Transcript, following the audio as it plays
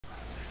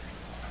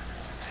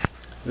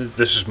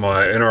This is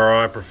my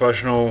NRI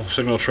professional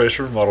signal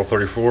tracer, Model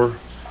 34.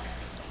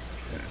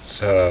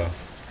 It's a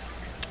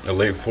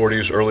late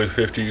 40s, early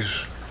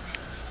 50s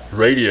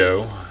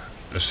radio,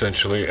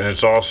 essentially, and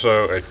it's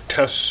also a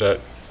test set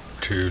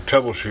to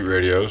troubleshoot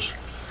radios.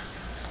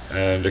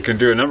 And it can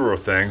do a number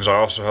of things. I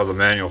also have the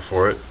manual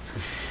for it.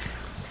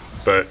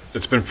 But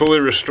it's been fully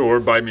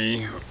restored by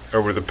me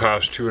over the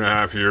past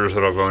 2.5 years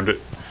that I've owned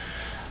it.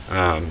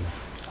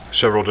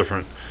 Several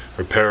different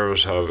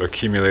repairs have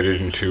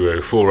accumulated into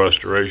a full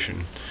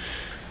restoration,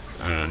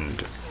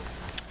 and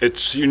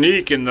it's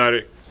unique in that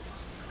it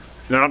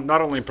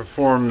not only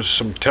performs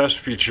some test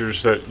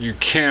features that you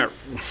can't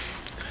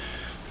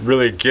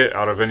really get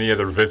out of any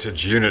other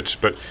vintage units,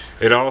 but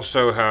it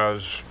also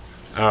has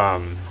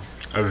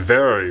a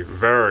very,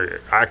 very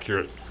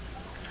accurate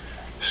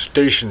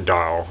station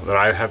dial that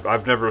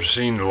I've never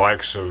seen the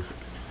likes of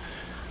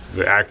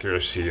the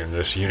accuracy in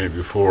this unit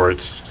before.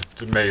 It's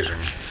amazing.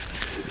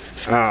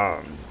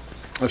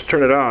 Let's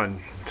turn it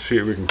on, see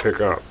what we can pick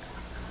up.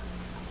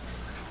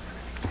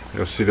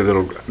 You'll see the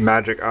little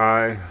magic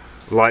eye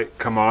light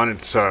come on.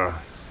 It's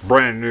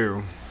brand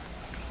new.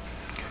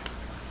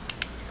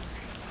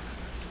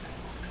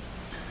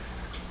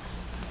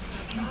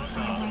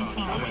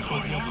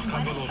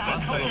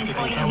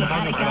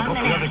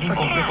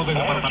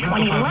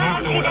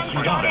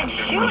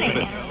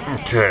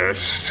 Okay,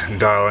 let's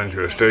dial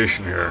into a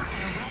station here.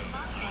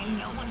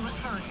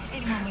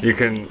 You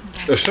can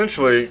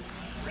essentially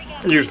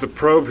use the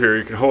probe here.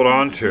 You can hold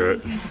on to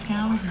it, and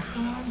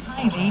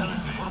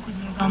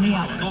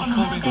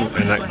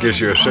that gives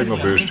you a signal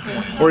boost,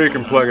 or you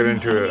can plug it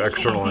into an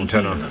external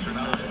antenna.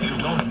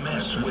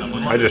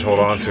 I just hold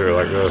on to it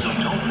like this.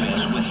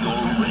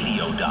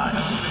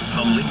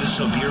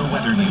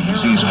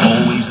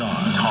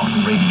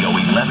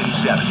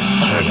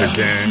 There's the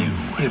gain,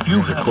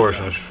 there's the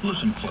coarseness.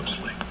 Listen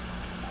closely.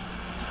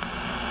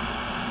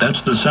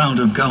 That's the sound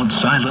of gout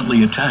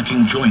silently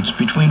attacking joints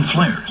between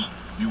flares.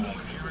 You won't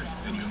hear it,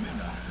 and you may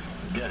not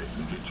get it.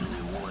 You get your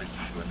reward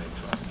when they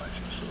talk about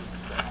you. So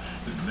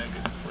the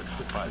negative what's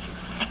the positive.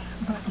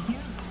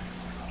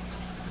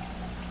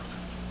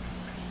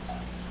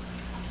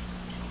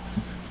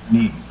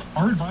 Need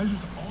our advisors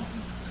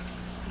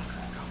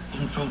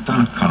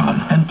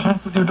info.com and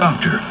talk with your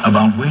doctor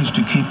about ways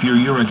to keep your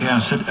uric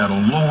acid at a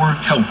lower,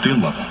 healthy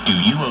level. Do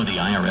you owe the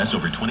IRS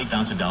over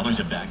 $20,000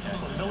 in back tax?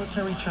 For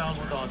military child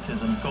with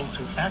autism, go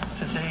to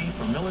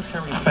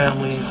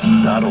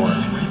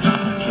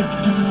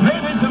acttodayformilitaryfamilies.org.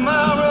 Maybe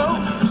tomorrow.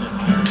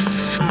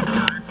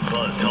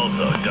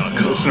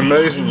 It's an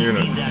amazing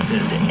unit.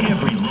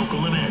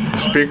 The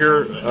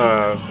speaker,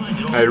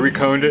 I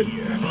reconed it,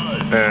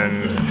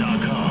 and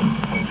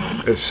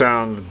it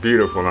sounds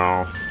beautiful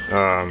now.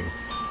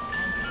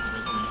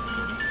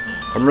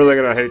 I'm really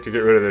gonna hate to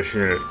get rid of this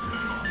unit,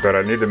 but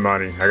I need the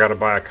money. I gotta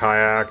buy a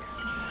kayak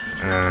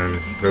and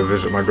go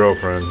visit my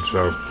girlfriend,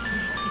 so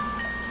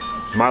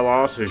my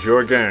loss is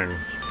your gain.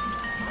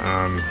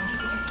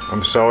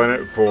 I'm selling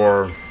it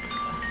for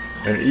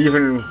an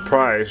even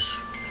price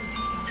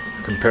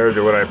compared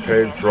to what I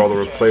paid for all the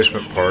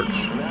replacement parts.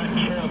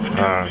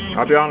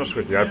 I'll be honest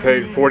with you, I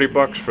paid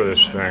 $40 for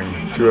this thing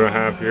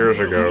 2.5 years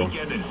ago.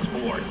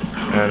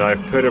 And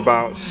I've put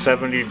about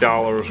 $70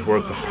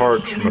 worth of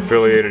parts from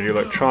affiliated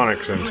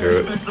electronics into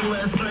it.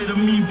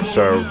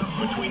 So,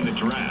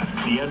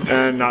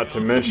 and not to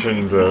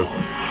mention the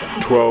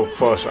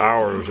 12+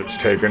 hours it's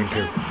taken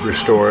to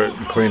restore it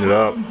and clean it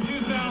up.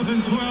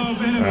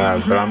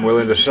 But I'm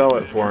willing to sell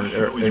it for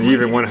an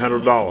even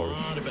 $100.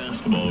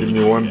 Give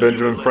me one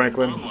Benjamin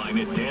Franklin,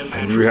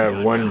 and you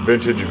have one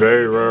vintage,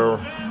 very rare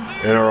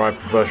NRI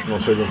professional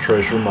signal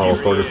tracer, Model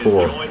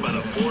 34.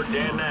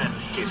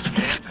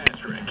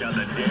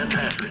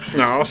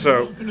 Now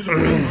also,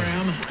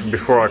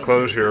 before I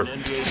close here,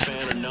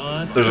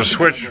 there's a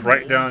switch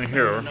right down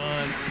here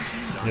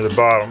near the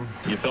bottom.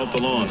 You felt the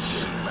loss.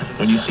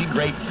 When you see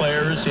great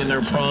players in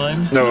their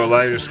prime, No,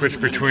 allow you to switch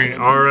between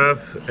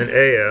RF and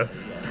AF,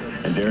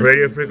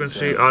 radio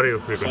frequency, audio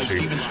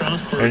frequency.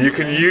 And you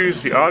can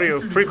use the audio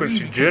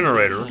frequency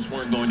generator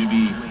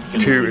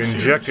to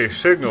inject a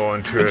signal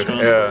into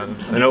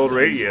an old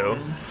radio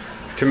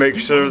to make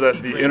sure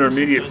that the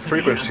intermediate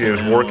frequency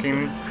is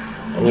working,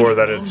 or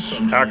that it's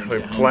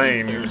actually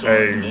playing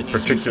a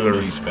particular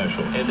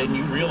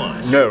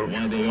note,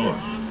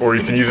 or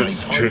you can use it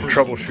to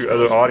troubleshoot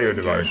other audio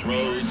devices.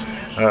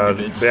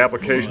 The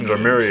applications are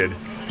myriad.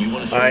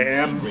 I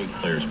am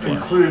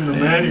including the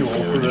manual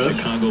for this.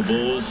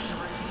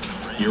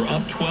 you're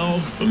up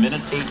 12, a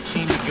minute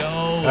 18 to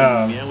go.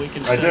 I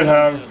did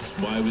have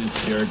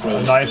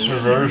a nicer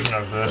version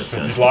of this.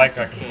 If you'd like,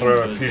 I can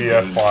throw a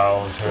PDF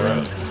file into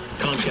it.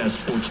 Comcast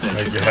Sportsnet.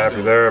 Make you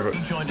happy there, but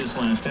He joined us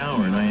last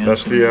hour, and I asked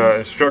that's the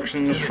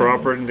instructions for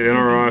operating the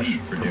N.R.I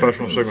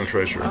professional signal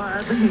tracer.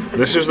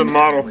 This is the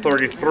Model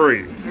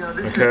 33,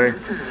 okay?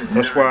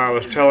 That's why I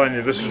was telling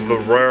you this is the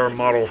rare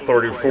Model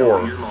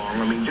 34.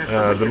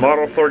 The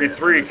Model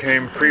 33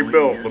 came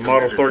pre-built. The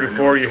Model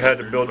 34 you had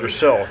to build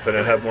yourself, and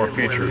it had more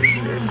features.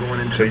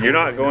 So you're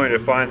not going to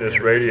find this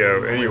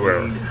radio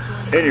anywhere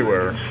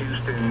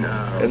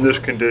in this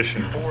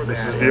condition.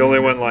 This is the only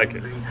one like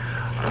it.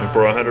 And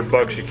for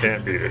 $100 you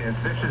can't beat it.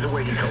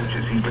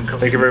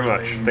 Thank you very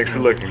much. Thanks for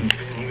looking.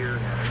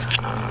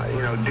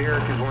 You know,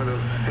 Derek is one of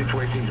those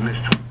situations you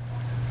missed.